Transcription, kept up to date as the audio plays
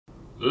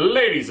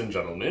Ladies and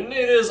gentlemen,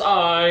 it is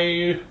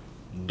I,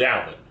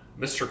 Dalvin,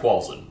 Mr.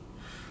 Qualzin,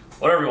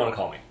 whatever you want to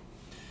call me.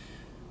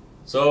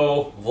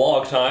 So,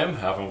 vlog time.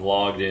 Haven't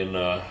vlogged in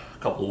a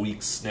couple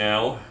weeks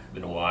now.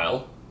 Been a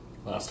while.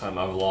 Last time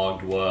I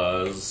vlogged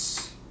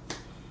was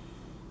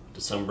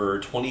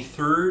December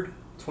 23rd,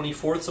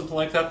 24th, something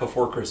like that,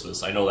 before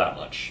Christmas. I know that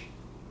much.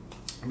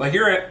 But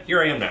here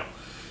I am now.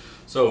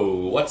 So,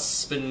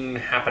 what's been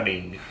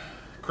happening?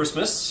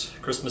 Christmas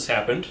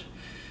happened.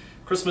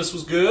 Christmas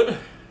was good.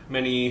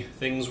 Many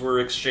things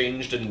were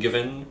exchanged and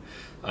given.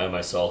 I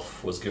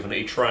myself was given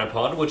a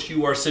tripod, which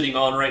you are sitting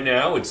on right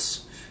now.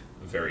 It's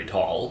very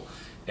tall,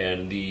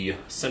 and the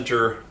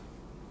center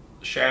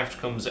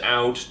shaft comes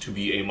out to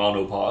be a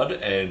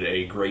monopod and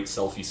a great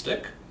selfie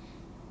stick.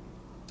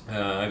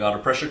 I got a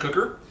pressure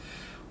cooker,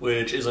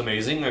 which is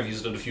amazing. I've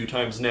used it a few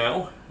times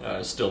now.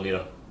 Still need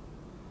to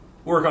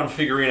work on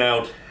figuring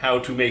out how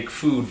to make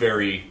food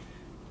very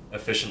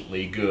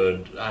efficiently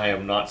good. I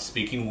am not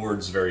speaking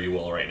words very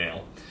well right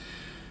now.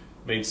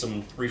 Made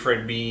some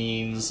refried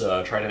beans,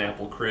 tried an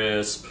apple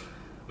crisp,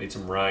 made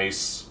some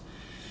rice.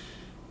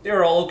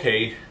 They're all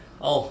okay.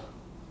 I'll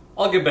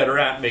get better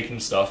at making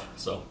stuff.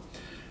 So,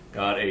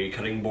 got a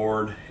cutting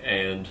board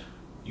and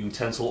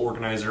utensil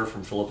organizer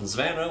from Philip and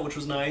Savannah, which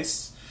was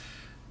nice.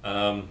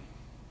 What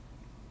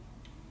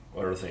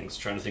are things?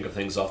 Trying to think of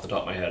things off the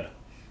top of my head.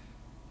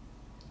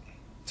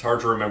 It's hard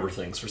to remember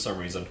things for some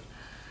reason.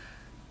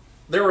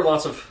 There were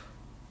lots of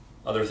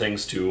other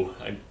things too.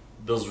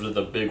 Those were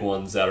the big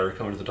ones that are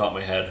coming to the top of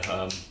my head.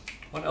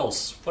 What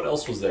else? What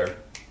else was there?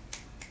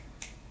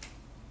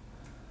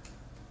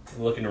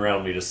 I'm looking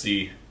around me to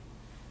see.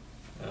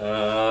 I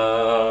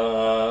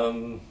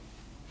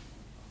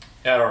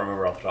don't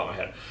remember off the top of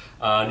my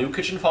head. New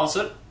kitchen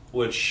faucet,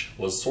 which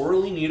was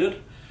sorely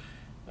needed.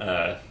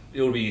 It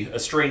would be a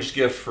strange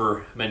gift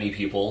for many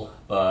people,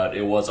 but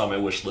it was on my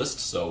wish list,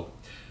 so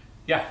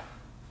yeah.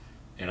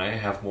 And I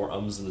have more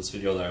ums in this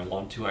video than I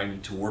want to. I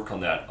need to work on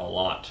that a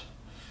lot.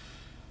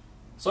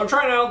 So I'm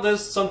trying out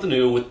something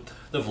new with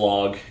the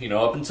vlog. You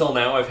know, up until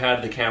now I've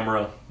had the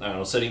camera, I don't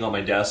know, sitting on my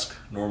desk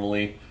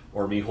normally,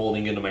 or me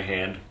holding it in my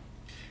hand.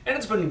 And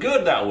it's been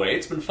good that way,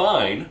 it's been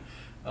fine.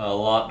 A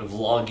lot of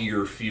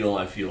vloggier feel,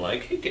 I feel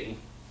like. Hey, kitten.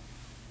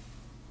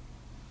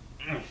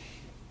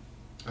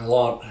 A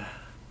lot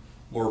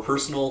more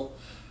personal.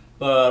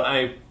 But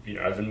I've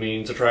been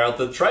meaning to try out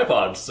the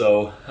tripod,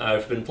 so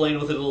I've been playing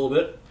with it a little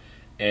bit.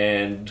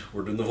 And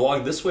we're doing the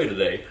vlog this way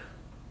today.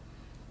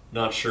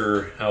 Not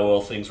sure how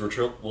well things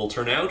will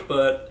turn out,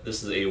 but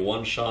this is a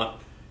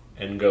one-shot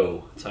and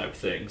go type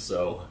thing,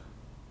 so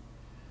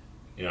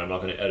I'm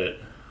not going to edit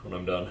when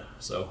I'm done.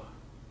 So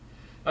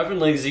I've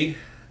been lazy,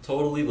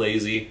 totally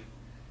lazy.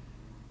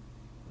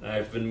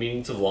 I've been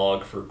meaning to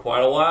vlog for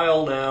quite a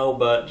while now,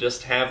 but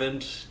just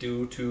haven't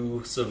due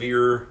to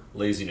severe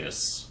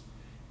laziness.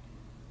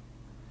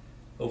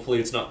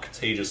 Hopefully it's not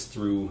contagious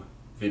through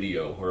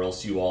video, or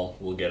else you all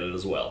will get it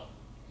as well.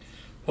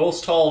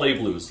 Post-holiday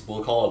blues,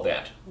 we'll call it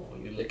that. Oh,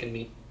 you licking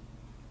me?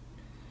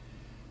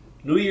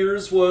 New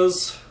Year's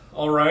was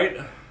alright.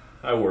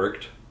 I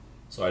worked,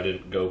 so I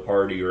didn't go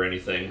party or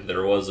anything.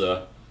 There was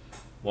a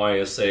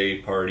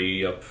YSA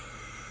party up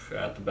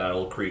at the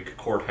Battle Creek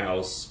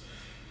Courthouse.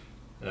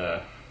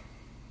 I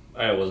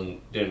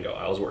didn't go,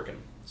 I was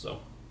working,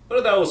 so.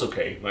 But that was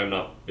okay. I'm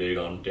not big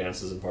on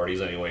dances and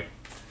parties anyway.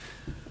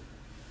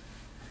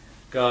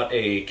 Got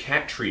a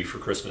cat tree for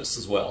Christmas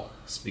as well,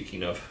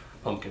 speaking of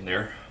pumpkin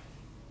there.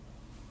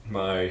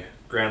 My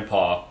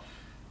grandpa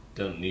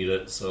didn't need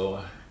it, so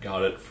I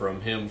got it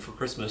from him for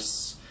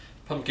Christmas.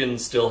 Pumpkin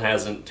still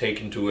hasn't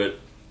taken to it.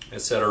 I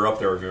set her up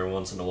there every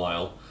once in a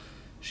while.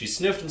 She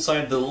sniffed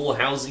inside the little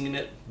housing in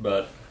it,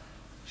 but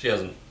she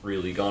hasn't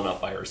really gone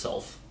up by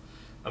herself.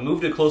 I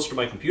moved it closer to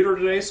my computer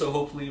today, so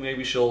hopefully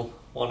maybe she'll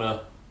want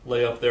to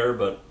lay up there,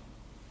 but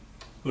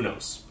who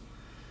knows.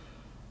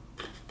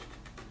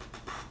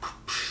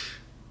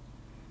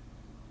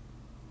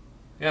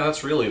 Yeah,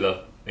 that's really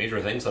the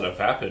major things that have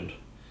happened.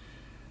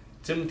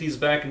 Timothy's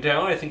back in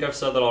town. I think I've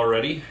said that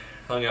already.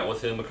 Hung out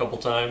with him a couple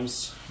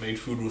times. Made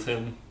food with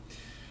him.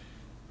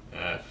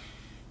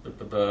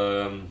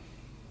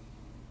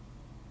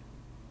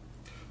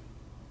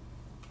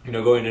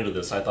 Going into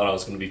this, I thought I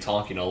was going to be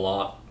talking a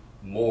lot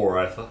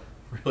more.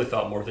 Really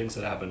thought more things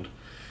had happened.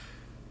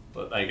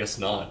 But I guess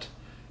not.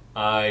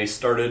 I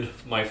started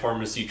my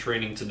pharmacy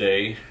training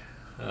today.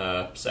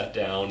 Sat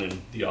down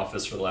in the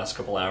office for the last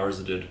couple hours.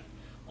 I did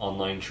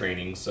online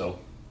training, so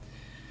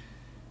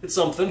it's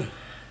something.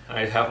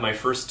 I have my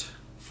first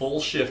full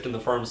shift in the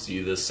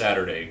pharmacy this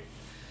Saturday,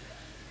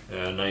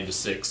 9 to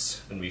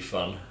 6. Gonna be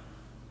fun.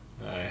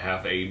 I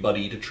have a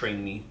buddy to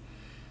train me,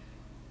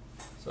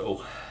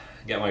 so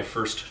got my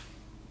first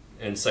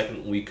and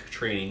second week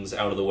trainings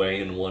out of the way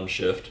in one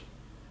shift.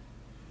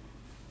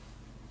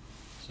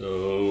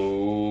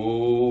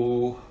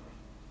 So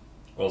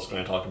what else can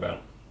I talk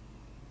about?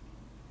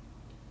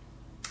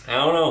 I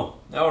don't know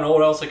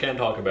what else I can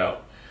talk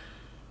about.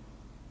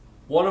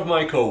 One of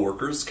my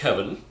co-workers,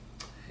 Kevin,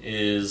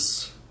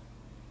 is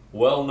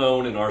well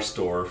known in our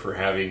store for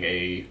having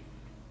a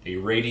a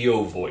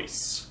radio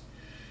voice.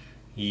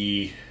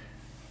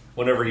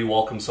 Whenever he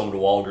welcomes someone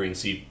to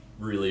Walgreens, he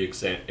really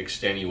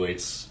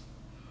extenuates,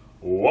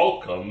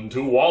 "Welcome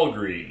to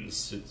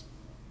Walgreens."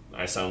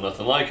 I sound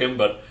nothing like him,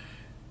 but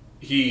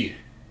he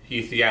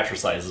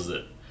theatricizes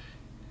it.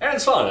 And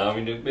it's fun. I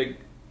mean, it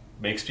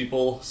makes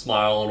people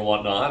smile and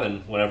whatnot,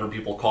 and whenever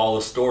people call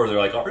the store, they're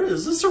like, "Oh,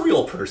 is this a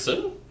real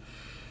person?"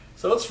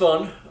 So it's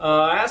fun.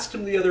 I asked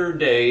him the other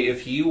day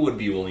if he would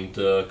be willing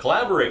to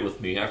collaborate with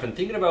me. I've been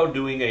thinking about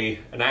doing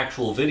an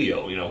actual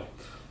video, you know,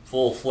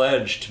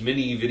 full-fledged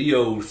mini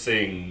video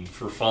thing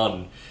for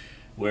fun,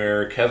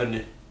 where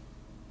Kevin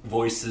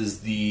voices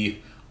the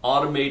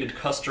automated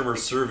customer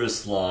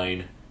service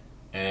line,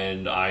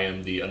 and I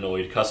am the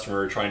annoyed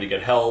customer trying to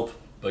get help,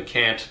 but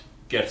can't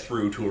get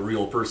through to a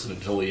real person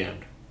until the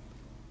end.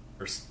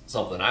 Or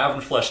something. I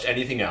haven't fleshed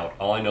anything out.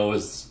 All I know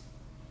is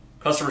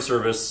customer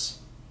service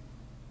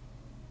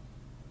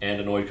and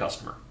annoyed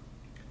customer.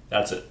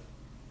 That's it.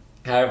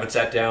 I haven't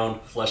sat down,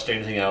 fleshed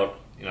anything out.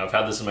 You know, I've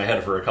had this in my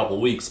head for a couple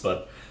weeks,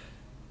 but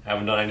I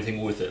haven't done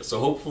anything with it. So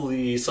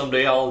hopefully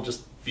someday I'll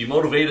just be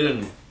motivated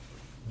and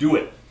do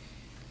it.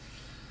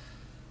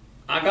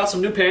 I got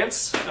some new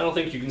pants. I don't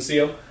think you can see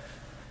them.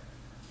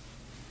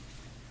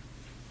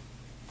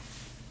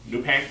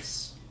 New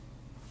pants.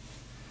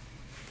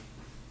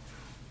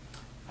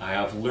 I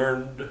have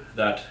learned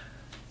that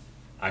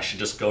I should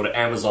just go to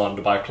Amazon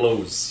to buy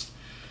clothes.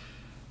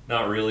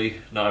 Not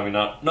really. No, I mean,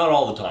 not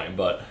all the time,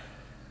 but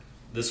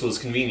this was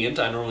convenient.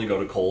 I normally go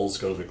to Kohl's,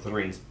 go to the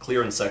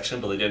clearance section,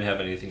 but they didn't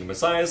have anything in my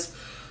size.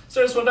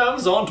 So I just went to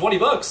Amazon, 20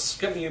 bucks.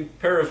 Got me a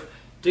pair of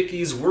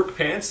Dickies work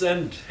pants,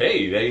 and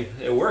hey,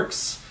 it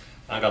works.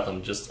 I got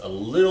them just a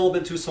little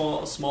bit too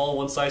small,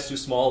 one size too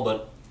small,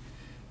 but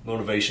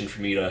motivation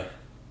for me to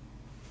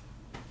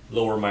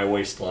lower my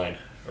waistline,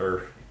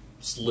 or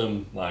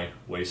slim my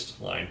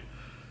waistline.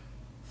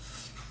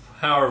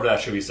 However that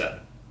should be said.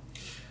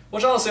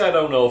 Which honestly I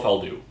don't know if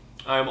I'll do.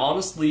 I'm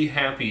honestly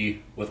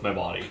happy with my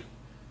body.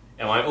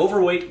 Am I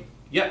overweight?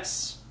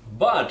 Yes.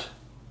 But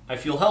I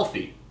feel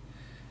healthy.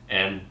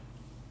 And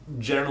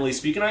generally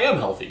speaking, I am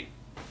healthy.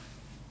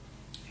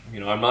 You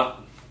know, I'm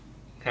not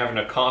having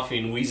a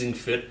coughing and wheezing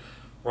fit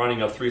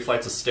running up 3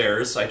 flights of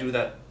stairs. I do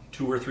that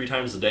 2 or 3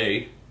 times a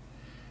day.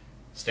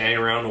 Standing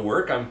around to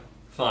work, I'm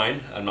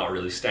fine. I'm not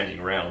really standing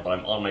around, but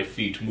I'm on my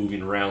feet,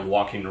 moving around,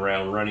 walking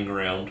around, running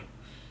around.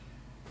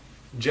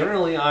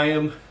 Generally, I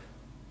am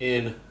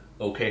in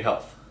okay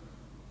health.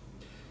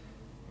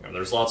 You know,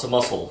 there's lots of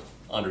muscle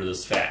under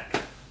this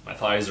fat. My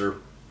thighs are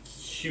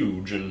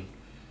huge, and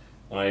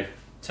when I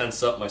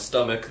tense up my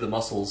stomach, the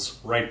muscle's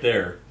right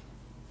there.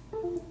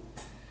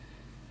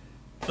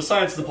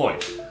 Besides the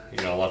point.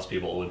 You know, lots of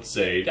people would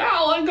say,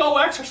 "I'll go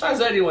exercise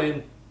anyway,"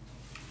 and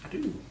I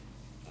do.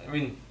 I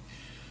mean,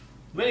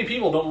 many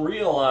people don't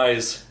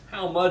realize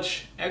how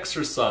much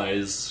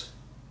exercise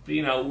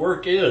being at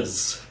work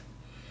is.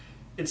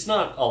 It's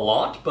not a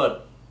lot,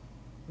 but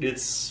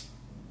it's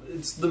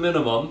the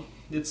minimum.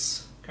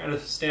 It's kind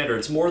of standard.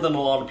 It's more than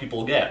a lot of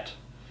people get.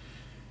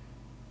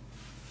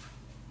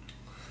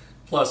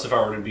 Plus, if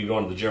I were to be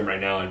going to the gym right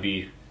now, I'd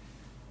be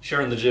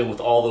sharing the gym with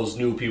all those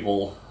new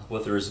people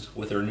with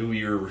their New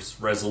Year's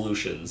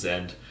resolutions,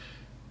 and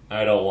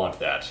I don't want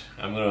that.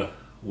 I'm gonna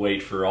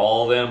wait for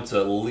all of them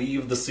to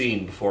leave the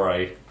scene before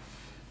I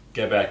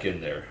get back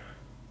in there.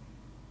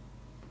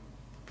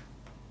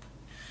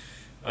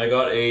 I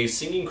got a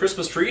singing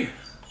Christmas tree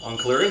on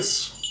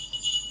clearance.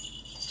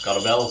 It's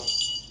got a bell.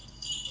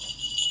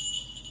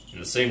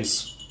 And it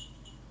sings.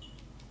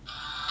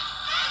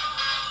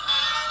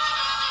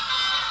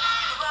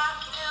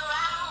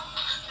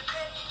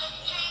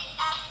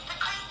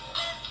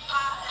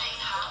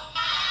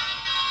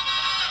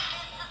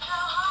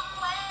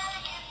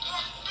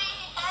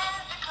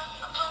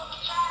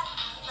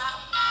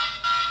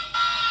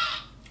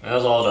 And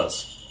that's all it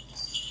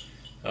does.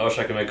 I wish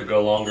I could make it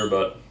go longer,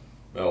 but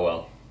oh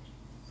well.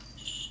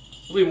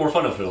 It'll be more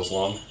fun if it was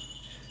long.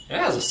 It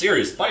has a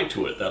serious bite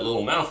to it, that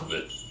little mouth of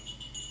it.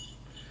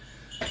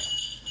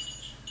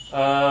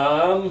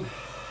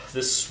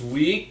 This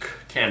week,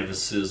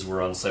 canvases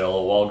were on sale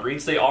at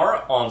Walgreens. They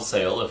are on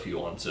sale if you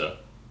want to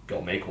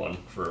go make one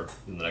for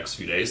in the next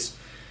few days.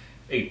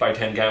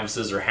 8x10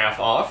 canvases are half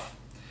off.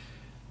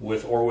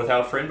 With or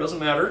without frame, doesn't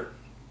matter.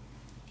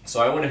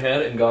 So I went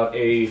ahead and got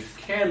a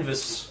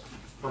canvas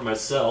for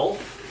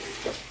myself.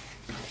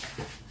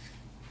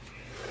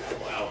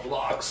 Pull out the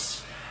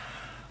box.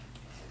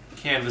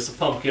 Canvas a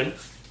pumpkin.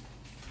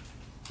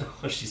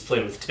 She's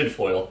playing with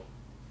tinfoil.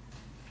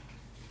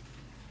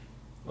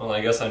 Well,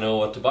 I guess I know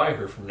what to buy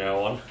her from now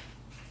on.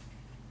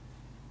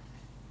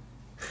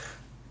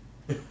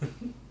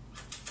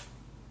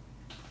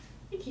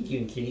 What you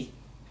doing, kitty?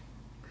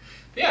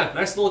 But yeah,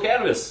 nice little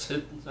canvas.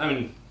 I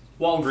mean,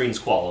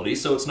 Walgreens quality,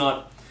 so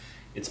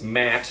it's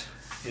matte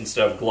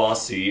instead of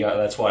glossy.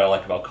 That's what I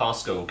like about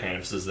Costco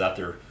canvases, that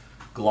they're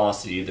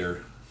glossy, they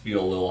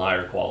feel a little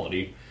higher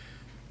quality.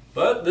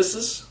 But this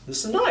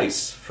is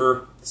nice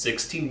for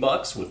 16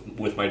 bucks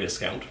with my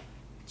discount.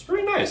 It's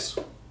pretty nice.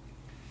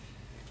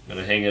 I'm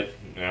gonna hang it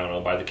I don't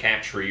know, by the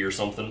cat tree or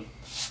something.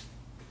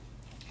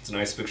 It's a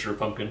nice picture of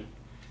Pumpkin.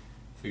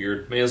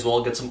 Figured may as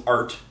well get some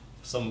art,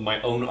 some of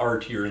my own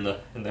art here in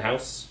the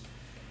house.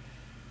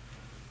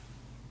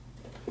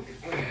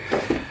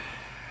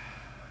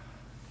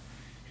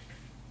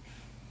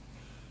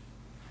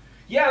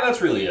 Yeah,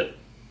 that's really it.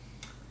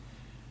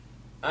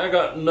 I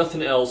got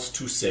nothing else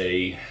to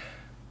say.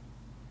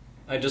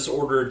 I just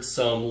ordered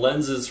some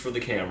lenses for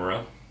the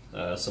camera,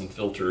 some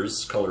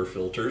filters, color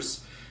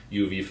filters,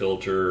 UV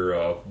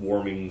filter,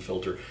 warming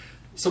filter,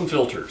 some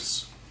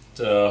filters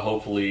to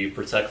hopefully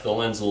protect the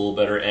lens a little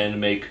better and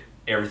make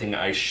everything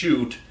I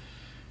shoot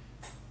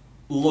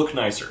look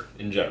nicer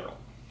in general.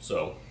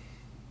 So,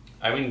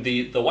 I mean,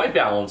 the white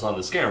balance on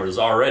this camera is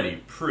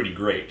already pretty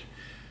great.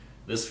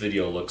 This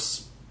video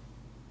looks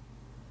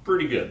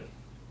pretty good,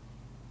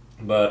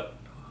 but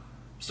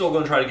I'm still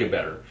going to try to get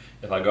better.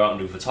 If I go out and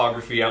do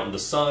photography out in the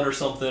sun or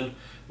something,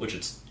 which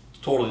it's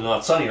totally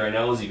not sunny right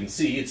now, as you can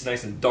see, it's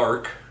nice and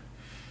dark,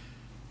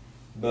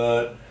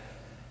 but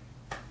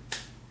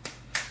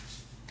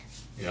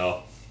you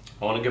know,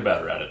 I want to get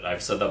better at it.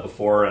 I've said that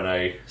before and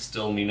I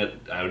still mean it.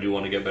 I do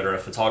want to get better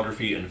at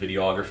photography and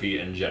videography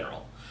in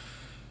general.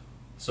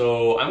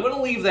 So I'm going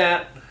to leave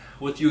that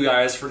with you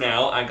guys for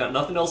now. I got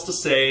nothing else to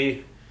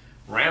say.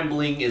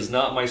 Rambling is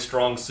not my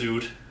strong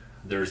suit.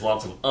 There's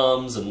lots of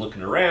ums and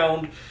looking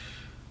around,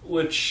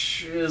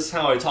 which is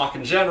how I talk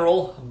in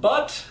general,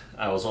 but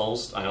I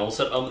almost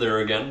said there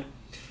again.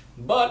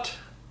 But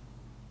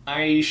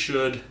I'm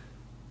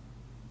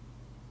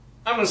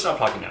gonna stop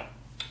talking now.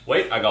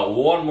 Wait, I got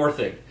one more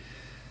thing.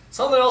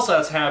 Something else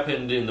that's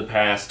happened in the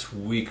past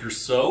week or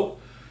so.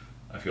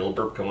 I feel a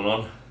burp coming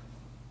on.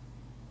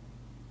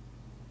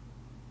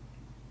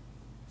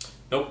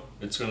 Nope,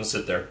 it's gonna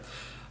sit there.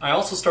 I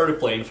also started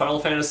playing Final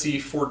Fantasy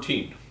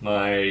XIV.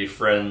 My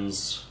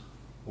friends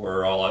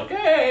were all like,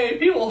 hey,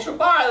 people should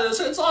buy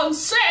this, it's on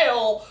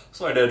sale!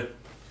 So I did.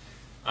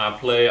 I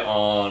play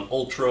on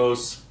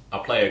Ultros, I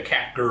play a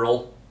cat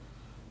girl,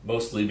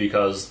 mostly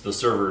because the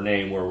server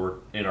name where we're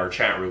in our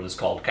chat room is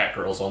called Cat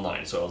Girls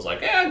Online, so I was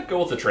like, go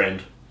with the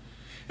trend.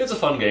 It's a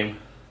fun game,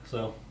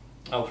 so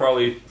I'll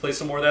probably play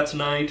some more of that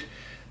tonight.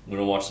 I'm going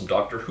to watch some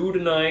Doctor Who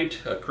tonight.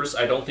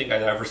 I don't think I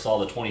ever saw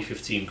the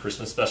 2015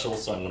 Christmas special,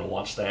 so I'm going to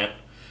watch that.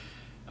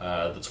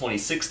 The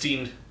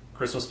 2016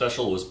 Christmas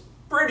special was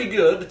pretty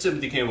good.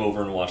 Timothy came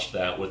over and watched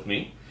that with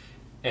me,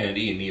 and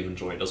Ian even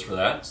joined us for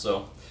that,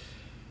 so.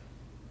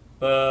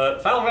 But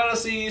Final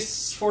Fantasy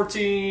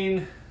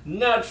XIV,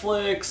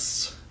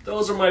 Netflix,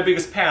 those are my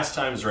biggest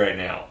pastimes right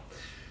now.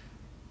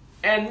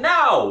 And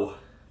now,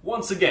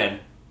 once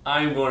again,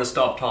 I'm going to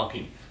stop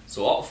talking.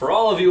 So for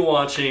all of you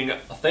watching,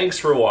 thanks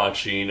for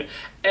watching,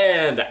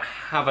 and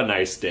have a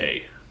nice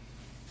day.